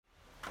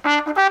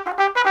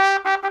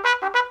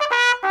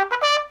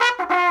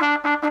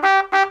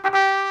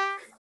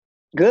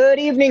Good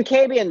evening,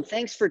 Kabian.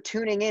 Thanks for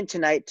tuning in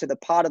tonight to the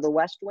Pod of the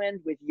West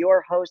Wind with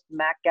your host,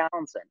 Matt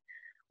Gallinson.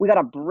 We got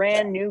a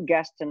brand new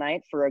guest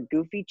tonight for a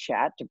goofy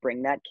chat to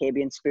bring that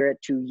Kabian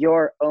spirit to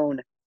your own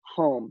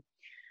home.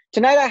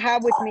 Tonight I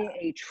have with me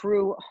a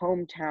true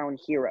hometown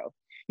hero.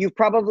 You've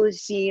probably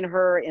seen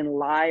her in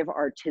live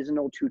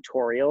artisanal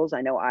tutorials,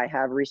 I know I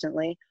have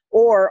recently,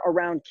 or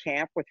around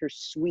camp with her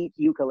sweet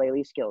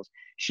ukulele skills.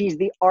 She's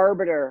the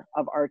arbiter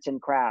of arts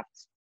and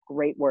crafts.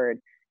 Great word.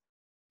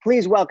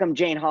 Please welcome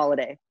Jane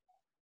Holiday.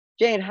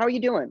 Jane, how are you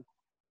doing?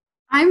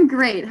 I'm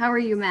great. How are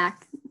you,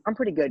 Mac? I'm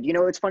pretty good. You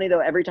know, it's funny though,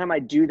 every time I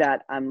do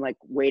that, I'm like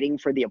waiting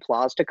for the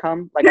applause to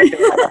come. Like I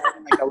feel like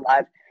I'm like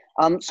alive.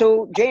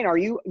 So Jane,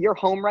 you're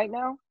home right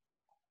now?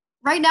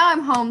 Right now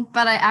I'm home,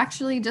 but I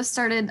actually just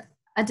started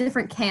a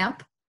different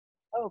camp.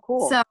 Oh,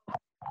 cool. So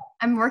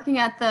I'm working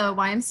at the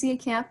YMCA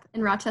camp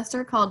in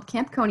Rochester called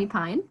Camp Coney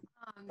Pine.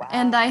 Wow.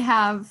 And I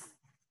have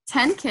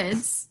 10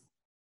 kids.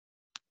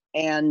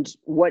 And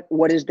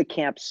what is the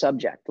camp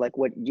subject? Like,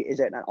 what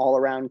is it? An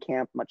all-around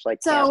camp, much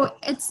like so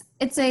camp?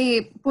 It's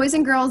a boys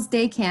and girls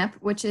day camp,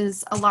 which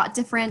is a lot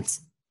different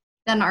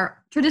than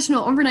our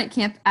traditional overnight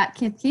camp at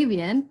Camp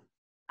Kabian.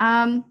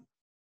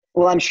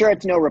 Well, I'm sure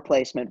it's no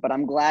replacement, but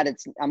I'm glad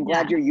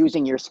you're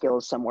using your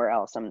skills somewhere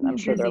else. I'm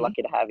sure they're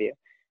lucky to have you.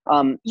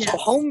 Yes. So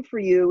home for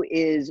you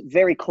is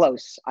very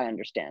close, I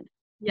understand.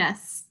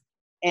 Yes.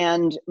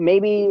 And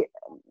maybe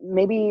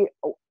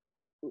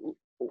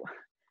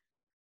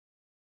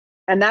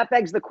and that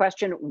begs the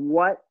question,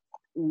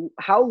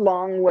 how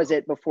long was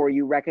it before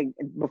you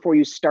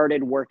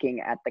started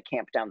working at the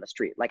camp down the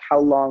street? Like, how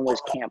long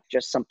was camp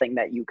just something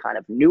that you kind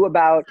of knew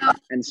about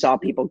and saw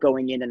people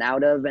going in and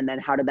out of? And then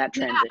how did that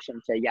transition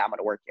to, I'm going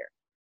to work here?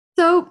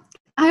 So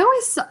I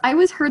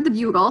always heard the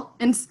bugle,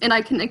 and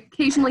I can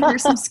occasionally hear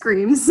some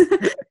screams.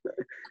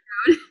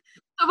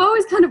 I've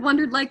always kind of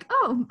wondered, like,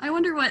 oh, I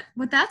wonder what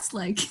that's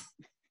like.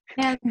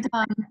 And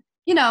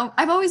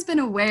I've always been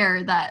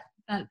aware that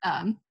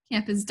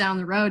camp is down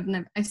the road,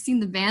 and I've seen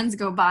the vans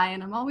go by,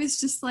 and I'm always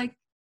just like,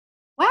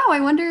 wow, I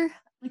wonder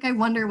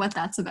what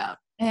that's about.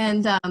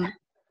 And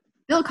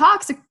Bill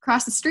Cox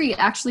across the street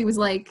actually was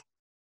like,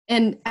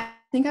 and I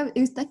think it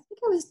was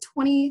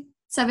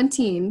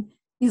 2017.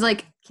 He's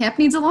like, camp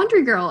needs a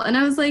laundry girl, and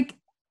I was like,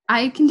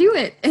 I can do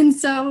it. And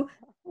so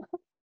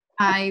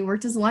I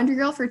worked as a laundry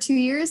girl for 2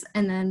 years,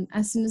 and then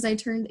as soon as I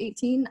turned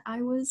 18,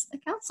 I was a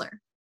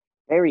counselor.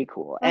 Very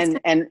cool. I'm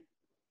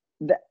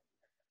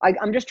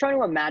just trying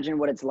to imagine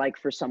what it's like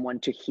for someone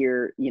to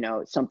hear,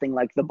 something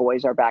like The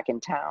Boys Are Back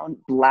in Town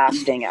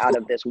blasting out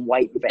of this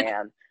white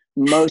van.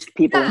 Most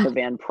people in the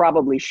van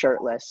probably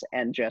shirtless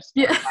and just,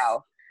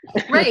 wow.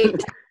 Right.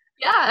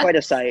 Yeah. Quite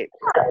a sight.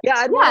 Yeah,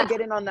 I'd want to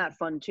get in on that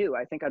fun too.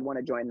 I think I'd want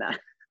to join that.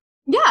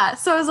 Yeah.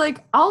 So I was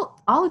like,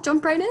 I'll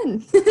jump right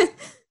in.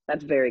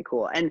 That's very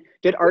cool. And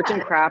did arts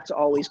and crafts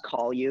always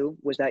call you?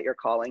 Was that your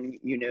calling?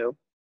 You knew?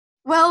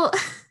 Well,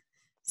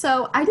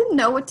 so I didn't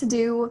know what to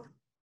do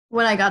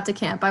when I got to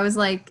camp. I was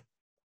like,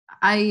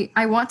 I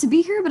want to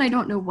be here, but I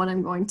don't know what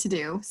I'm going to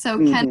do. So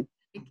Ken,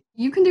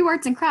 you can do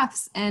arts and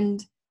crafts.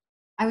 And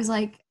I was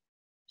like,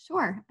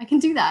 sure, I can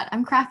do that.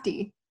 I'm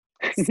crafty.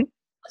 So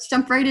let's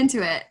jump right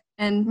into it.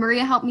 And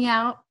Maria helped me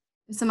out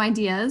with some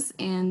ideas,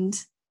 and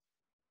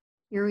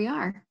here we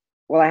are.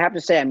 Well, I have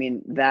to say, I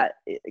mean, that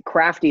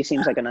crafty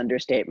seems like an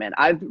understatement.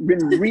 I've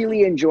been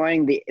really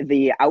enjoying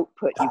the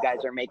output you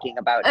guys are making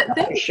about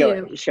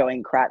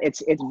showing craft.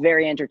 It's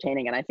very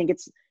entertaining, and I think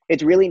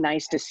it's really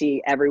nice to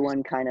see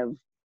everyone kind of,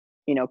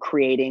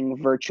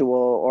 creating virtual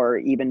or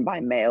even by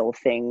mail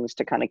things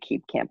to kind of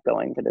keep camp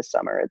going for this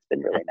summer. It's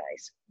been really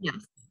nice. Yes.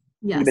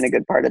 You've been a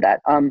good part of that.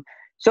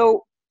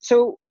 So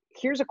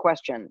here's a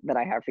question that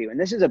I have for you, and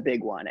this is a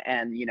big one,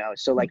 and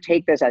so like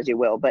take this as you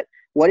will, but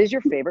what is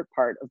your favorite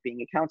part of being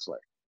a counselor?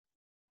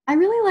 I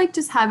really like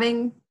just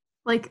having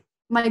like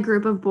my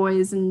group of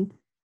boys and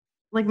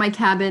like my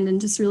cabin, and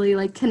just really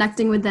like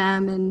connecting with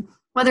them, and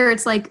whether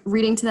it's like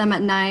reading to them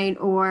at night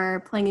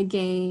or playing a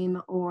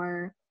game,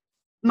 or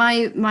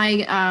my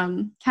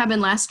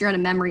cabin last year had a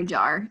memory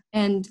jar,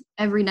 and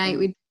every night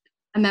we'd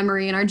a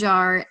memory in our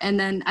jar, and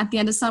then at the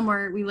end of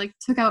summer we like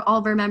took out all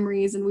of our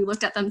memories and we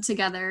looked at them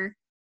together.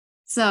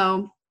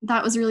 So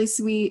that was really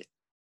sweet.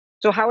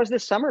 So how has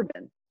this summer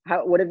been?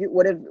 What have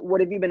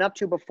you been up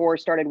to before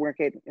starting work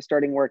at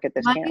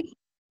this camp?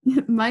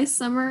 This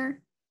summer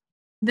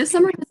has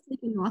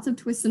taken lots of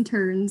twists and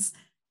turns.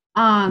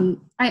 I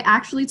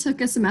actually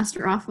took a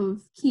semester off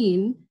of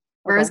Keene,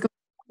 where I was going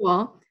to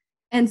school,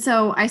 and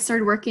so I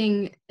started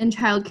working in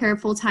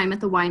childcare full time at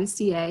the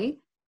YMCA,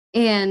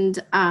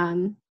 and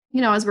I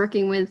was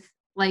working with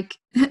like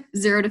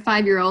 0 to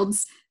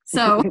 5-year-olds,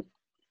 so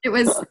it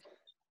was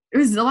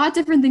a lot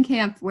different than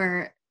camp,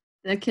 where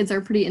the kids are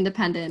pretty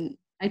independent.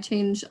 I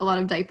change a lot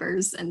of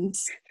diapers and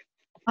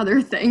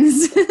other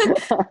things.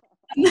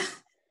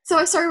 So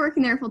I started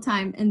working there full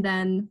time, and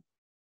then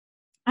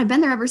I've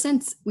been there ever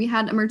since. We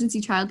had emergency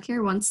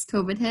childcare once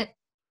COVID hit,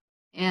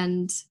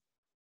 and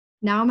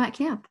now I'm at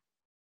camp.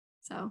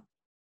 So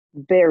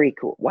Very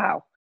cool.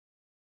 Wow.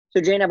 So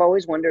Jane, I've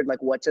always wondered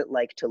like what's it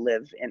like to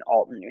live in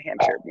Alton, New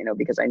Hampshire,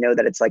 because I know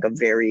that it's like a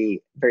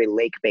very, very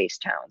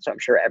lake-based town. So I'm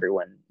sure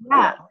everyone,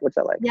 Yeah. what's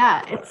that like?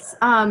 Yeah, it's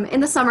in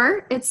the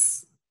summer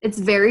it's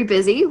very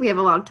busy. We have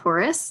a lot of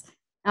tourists.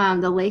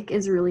 The lake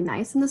is really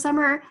nice in the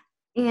summer,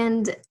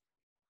 and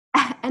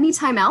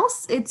anytime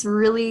else, it's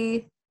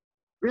really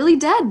really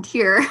dead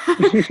here.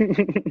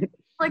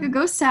 Like a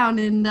ghost town,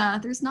 and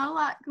there's not a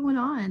lot going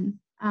on.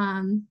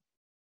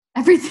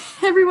 Everything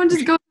everyone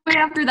just goes away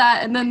after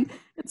that, and then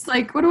it's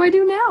like, what do I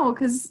do now?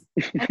 Because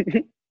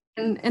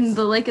and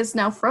the lake is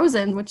now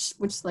frozen, which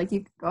like you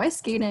could go ice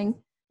skating.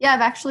 Yeah,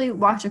 I've actually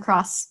walked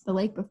across the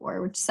lake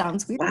before, which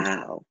sounds weird.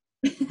 Wow.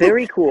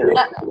 Very cool.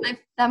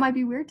 That might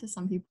be weird to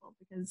some people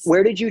because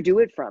Where did you do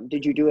it from?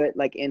 Did you do it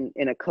like in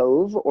a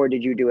cove, or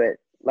did you do it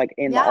like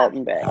in the yeah,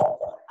 Alton Bay?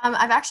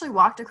 I've actually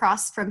walked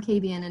across from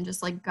Cabian and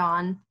just like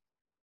gone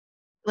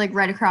like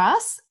right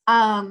across.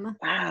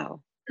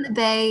 Wow. In the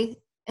bay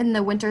in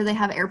the winter they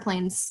have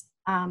airplanes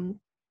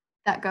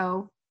that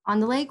go on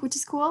the lake, which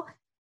is cool.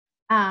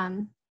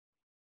 Um,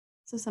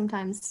 so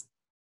sometimes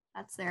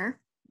that's there.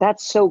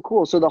 That's so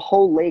cool. So the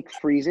whole lake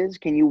freezes.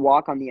 Can you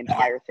walk on the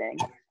entire thing?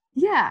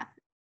 Yeah.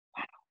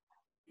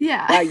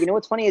 Yeah. Wow. You know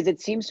what's funny is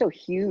it seems so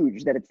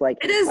huge that it's like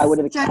It is I would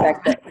have giant.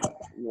 expected.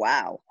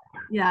 Wow.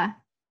 Yeah.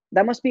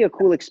 That must be a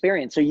cool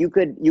experience. So you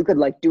could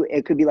like do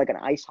it could be like an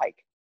ice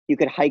hike. You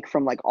could hike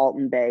from like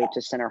Alton Bay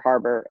to Center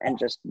Harbor and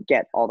just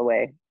get all the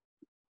way.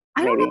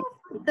 I don't Maybe. know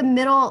if the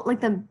middle, like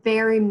the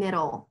very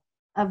middle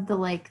of the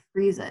lake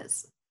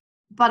freezes.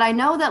 But I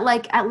know that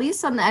like at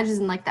least on the edges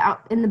and like the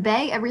out in the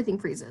bay, everything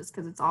freezes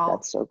because it's all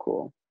That's so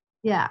cool.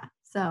 yeah.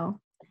 So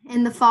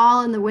in the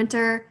fall and the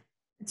winter,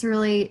 it's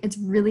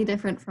really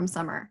different from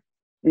summer.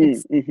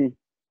 It's Mm-hmm.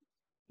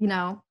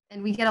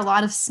 and we get a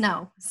lot of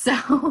snow.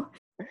 So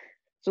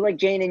So like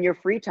Jane, in your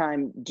free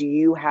time, do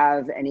you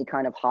have any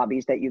kind of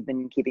hobbies that you've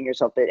been keeping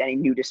yourself fit? Any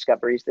new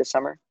discoveries this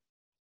summer?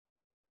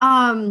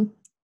 um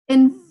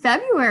in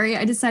February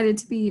I decided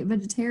to be a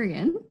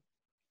vegetarian.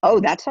 Oh,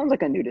 that sounds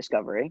like a new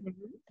discovery.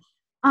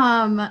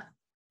 Um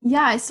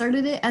yeah, I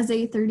started it as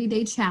a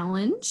 30-day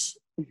challenge.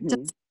 Hmm.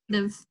 Just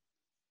kind of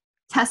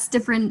test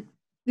different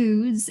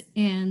foods,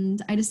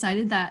 and I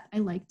decided that I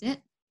liked it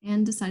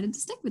and decided to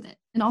stick with it.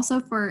 And also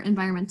for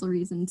environmental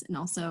reasons and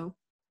also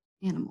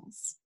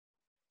animals.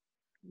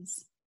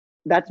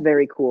 That's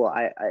very cool.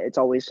 It's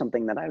always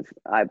something that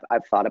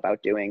I've thought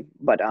about doing,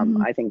 but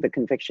Mhm. I think the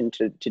conviction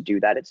to do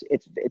that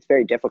it's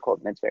very difficult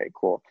and it's very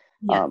cool.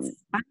 Yes.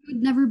 I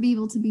would never be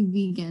able to be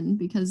vegan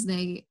because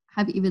they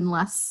have even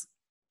less.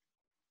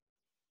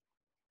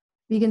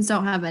 Vegans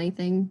don't have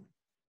anything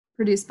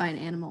produced by an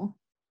animal.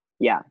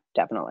 Yeah,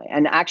 definitely.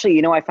 And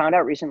actually, I found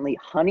out recently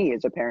honey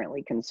is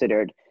apparently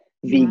considered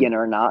Yeah. vegan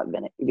or not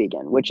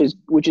vegan, which is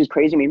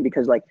crazy to me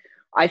because like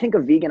I think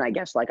of vegan, I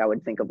guess like I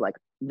would think of like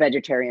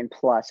vegetarian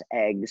plus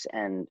eggs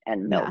and Yeah.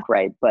 milk,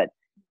 right? But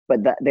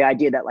the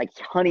idea that like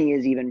honey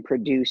is even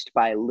produced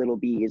by little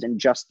bees and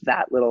just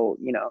that little,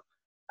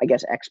 I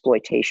guess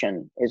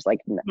exploitation is like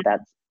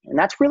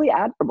that's really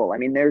admirable. I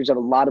mean, there's a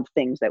lot of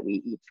things that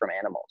we eat from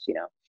animals.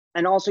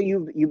 And also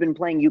you've been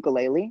playing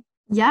ukulele.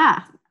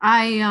 Yeah.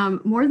 I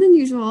more than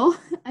usual,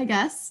 I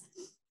guess.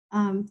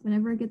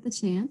 Whenever I get the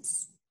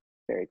chance.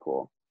 Very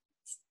cool.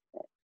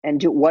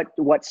 And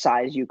what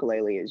size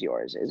ukulele is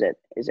yours? Is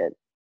it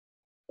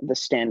the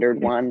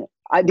standard one?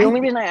 The I only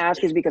reason I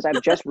ask is because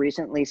I've just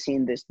recently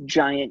seen this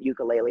giant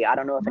ukulele. I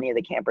don't know if any of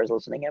the campers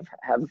listening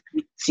have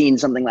seen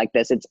something like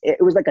this. It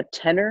was like a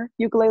tenor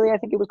ukulele, I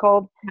think it was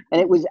called,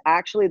 and it was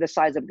actually the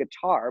size of a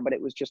guitar, but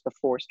it was just the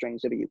four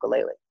strings of a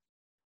ukulele.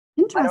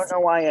 I don't Interesting.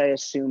 know why I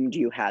assumed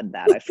you had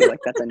that. I feel like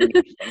that's a neat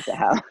thing to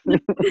have.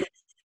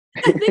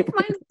 I think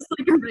mine's just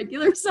like a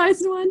regular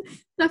sized one.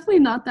 Definitely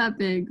not that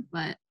big,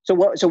 but So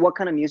what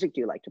kind of music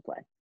do you like to play?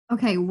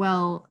 okay,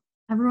 well,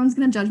 everyone's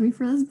gonna judge me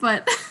for this,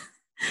 but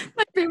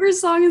my favorite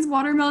song is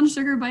Watermelon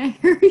Sugar by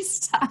Harry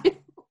Styles.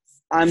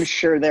 I'm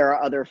sure there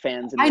are other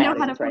fans in I the know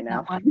how to audience right put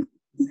now. that one.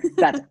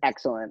 That's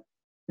excellent.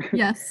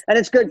 Yes. And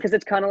it's good because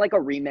it's kind of like a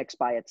remix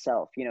by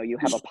itself. You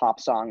have a pop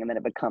song and then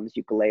it becomes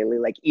ukulele.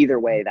 Like either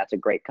way, that's a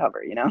great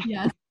cover.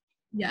 Yes.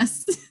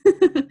 Yes.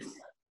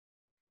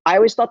 I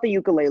always thought the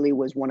ukulele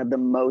was one of the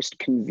most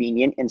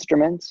convenient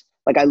instruments.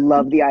 Like I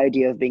love the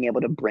idea of being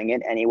able to bring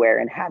it anywhere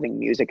and having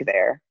music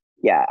there.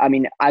 Yeah, I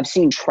mean, I've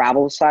seen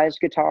travel sized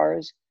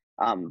guitars,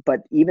 but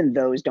even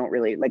those don't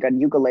really like a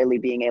ukulele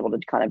being able to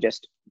kind of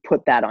just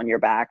put that on your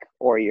back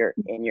or you're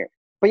in your.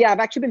 But yeah, I've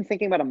actually been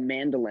thinking about a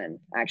mandolin.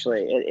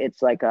 Actually,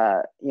 it's like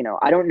I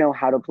don't know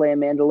how to play a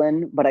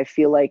mandolin, but I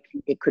feel like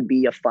it could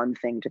be a fun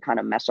thing to kind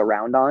of mess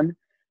around on.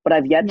 But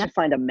I've yet Yeah. to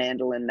find a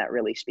mandolin that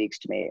really speaks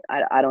to me.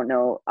 I don't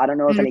know. I don't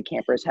know if any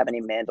campers have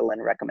any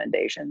mandolin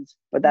recommendations,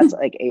 but that's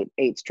like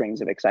eight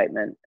strings of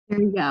excitement.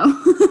 There you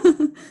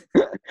go.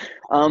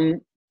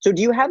 So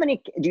do you have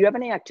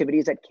any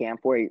activities at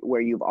camp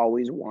where you've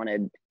always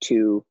wanted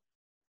to,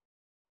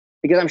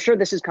 because I'm sure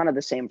this is kind of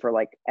the same for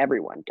like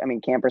everyone. I mean,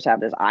 campers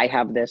have this, I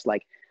have this,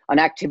 like an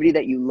activity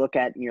that you look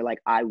at and you're like,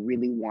 I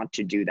really want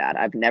to do that.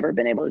 I've never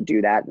been able to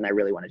do that, and I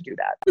really want to do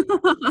that.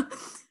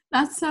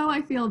 That's how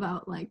I feel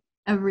about like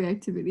every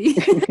activity.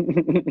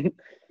 I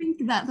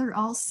think that they're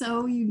all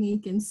so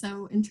unique and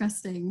so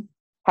interesting.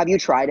 Have you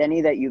tried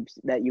any that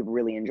you've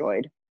really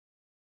enjoyed?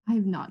 I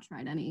have not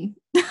tried any.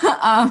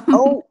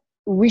 Oh,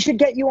 we should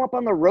get you up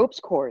on the ropes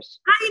course.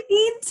 I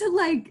need to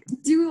like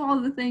do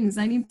all the things.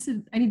 I need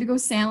to go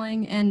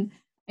sailing, and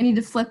I need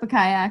to flip a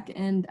kayak,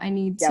 and I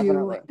need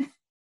Definitely. to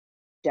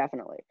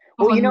Definitely.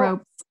 go Well, on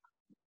ropes.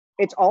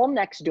 it's all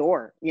next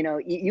door.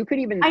 You could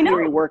even in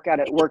theory work out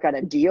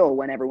a deal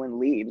when everyone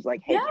leaves.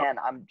 Like, hey, Ken,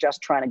 I'm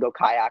just trying to go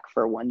kayak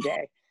for one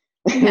day.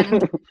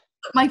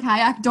 My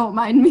kayak, don't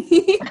mind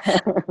me.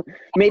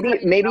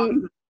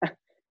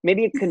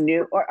 Maybe a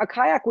canoe or a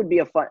kayak would be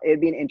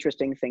it'd be an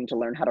interesting thing to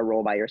learn how to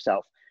roll by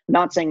yourself.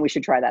 Not saying we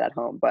should try that at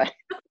home, but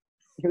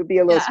it would be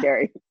a little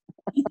scary.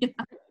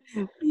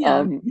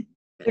 Yeah.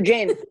 So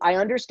Jane, I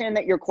understand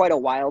that you're quite a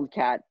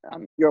wildcat.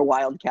 You're a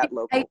wildcat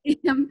local.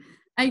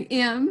 I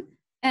am.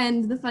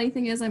 And the funny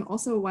thing is, I'm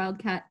also a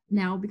wildcat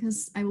now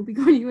because I will be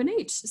going to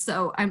UNH.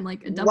 So I'm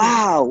like a double.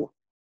 Wow,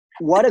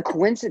 what a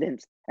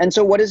coincidence! And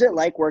so, what is it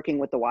like working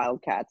with the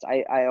Wildcats?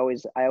 I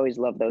always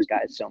love those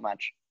guys so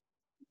much.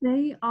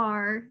 They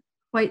are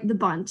quite the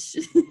bunch.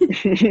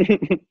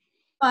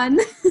 Fun.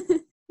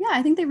 Yeah,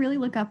 I think they really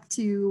look up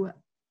to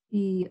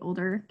the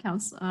older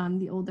campers.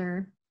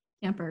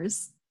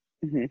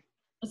 Mm-hmm.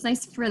 It's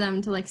nice for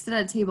them to like sit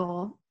at a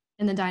table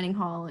in the dining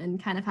hall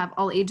and kind of have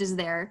all ages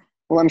there.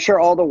 Well, I'm sure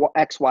all the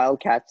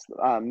ex-Wildcats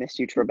miss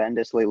you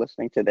tremendously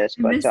listening to this,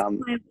 but I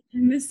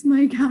miss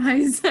my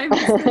guys.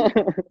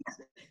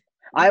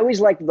 I always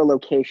liked the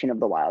location of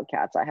the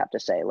Wildcats, I have to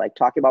say. Like,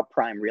 talking about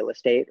prime real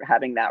estate,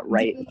 having that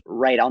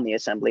right on the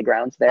assembly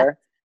grounds there.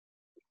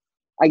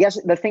 I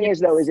guess the thing is,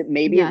 though, is it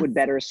would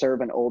better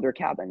serve an older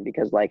cabin,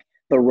 because like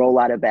the roll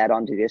out of bed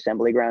onto the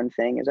assembly ground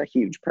thing is a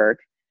huge perk.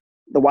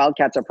 The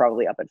Wildcats are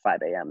probably up at 5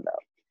 a.m.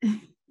 though.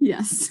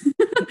 Yes.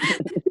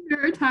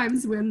 There are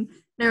times when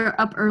they're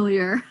up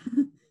earlier.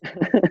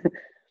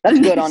 That's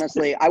good,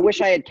 honestly. I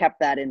wish I had kept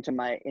that into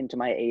my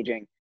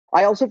aging.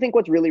 I also think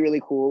what's really,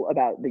 really cool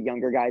about the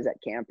younger guys at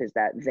camp is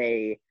that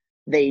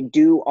they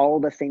do all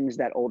the things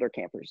that older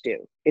campers do.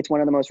 It's one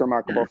of the most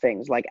remarkable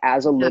things. Like,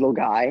 as a little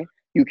guy,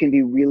 you can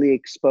be really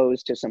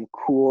exposed to some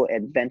cool,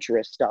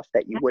 adventurous stuff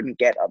that you wouldn't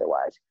get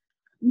otherwise.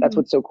 That's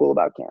what's so cool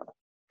about camp.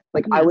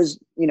 Like, I was,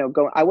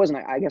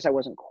 I guess I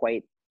wasn't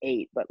quite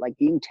 8, but like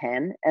being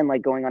 10 and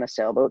like going on a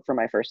sailboat for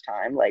my first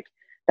time, like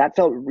that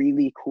felt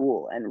really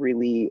cool and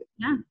really,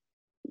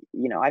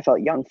 I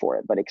felt young for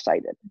it, but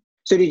excited.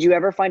 So did you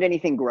ever find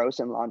anything gross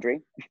in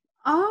laundry?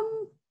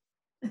 I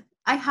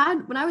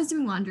had, when I was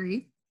doing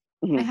laundry,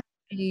 I had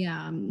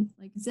a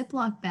like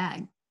Ziploc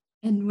bag,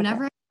 and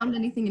whenever I found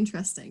anything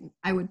interesting,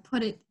 I would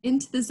put it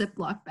into the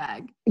Ziploc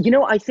bag.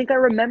 I think I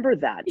remember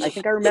that. I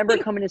think I remember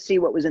coming to see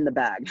what was in the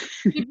bag.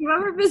 If you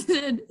ever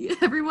visited,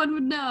 everyone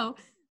would know.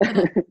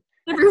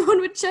 Everyone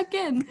would check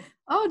in.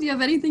 Oh, do you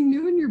have anything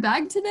new in your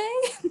bag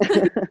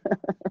today?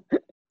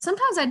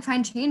 Sometimes I'd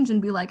find change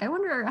and be like, I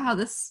wonder how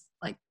this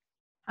like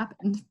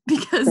happened,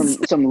 because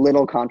some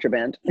little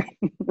contraband.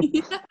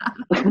 Like,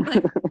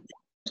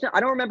 I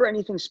don't remember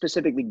anything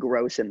specifically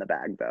gross in the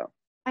bag though.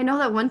 I know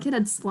that one kid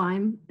had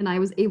slime and I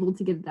was able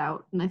to get it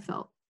out, and I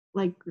felt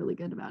like really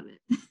good about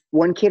it.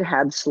 One kid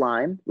had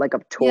slime, like a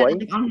toy? Yeah,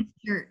 like on his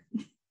shirt.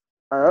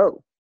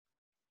 Oh,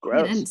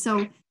 gross. And so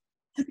I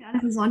took it out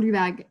of his laundry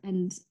bag,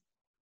 and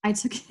I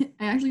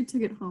actually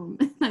took it home,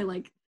 and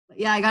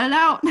I got it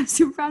out. I'm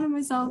super proud of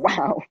myself.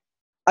 Wow.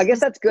 I guess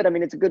that's good. I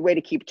mean, it's a good way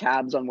to keep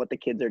tabs on what the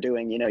kids are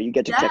doing. You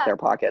get to check their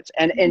pockets,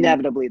 and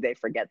inevitably they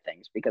forget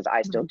things, because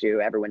I still do.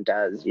 Everyone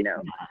does, Yeah.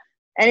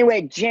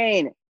 Anyway,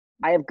 Jane,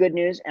 I have good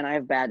news and I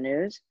have bad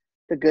news.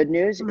 The good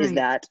news is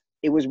that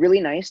it was really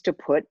nice to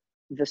put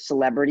the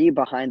celebrity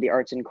behind the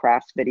arts and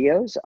crafts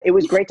videos. It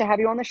was great to have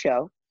you on the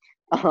show.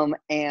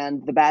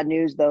 And the bad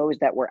news, though, is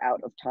that we're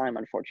out of time,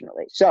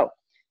 unfortunately. So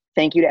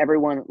thank you to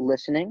everyone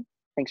listening.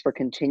 Thanks for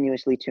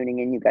continuously tuning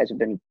in. You guys have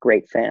been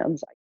great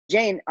fans.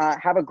 Jane,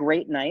 have a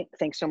great night.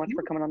 Thanks so much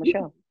for coming on the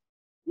show.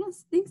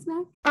 Yes, thanks,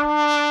 Mac.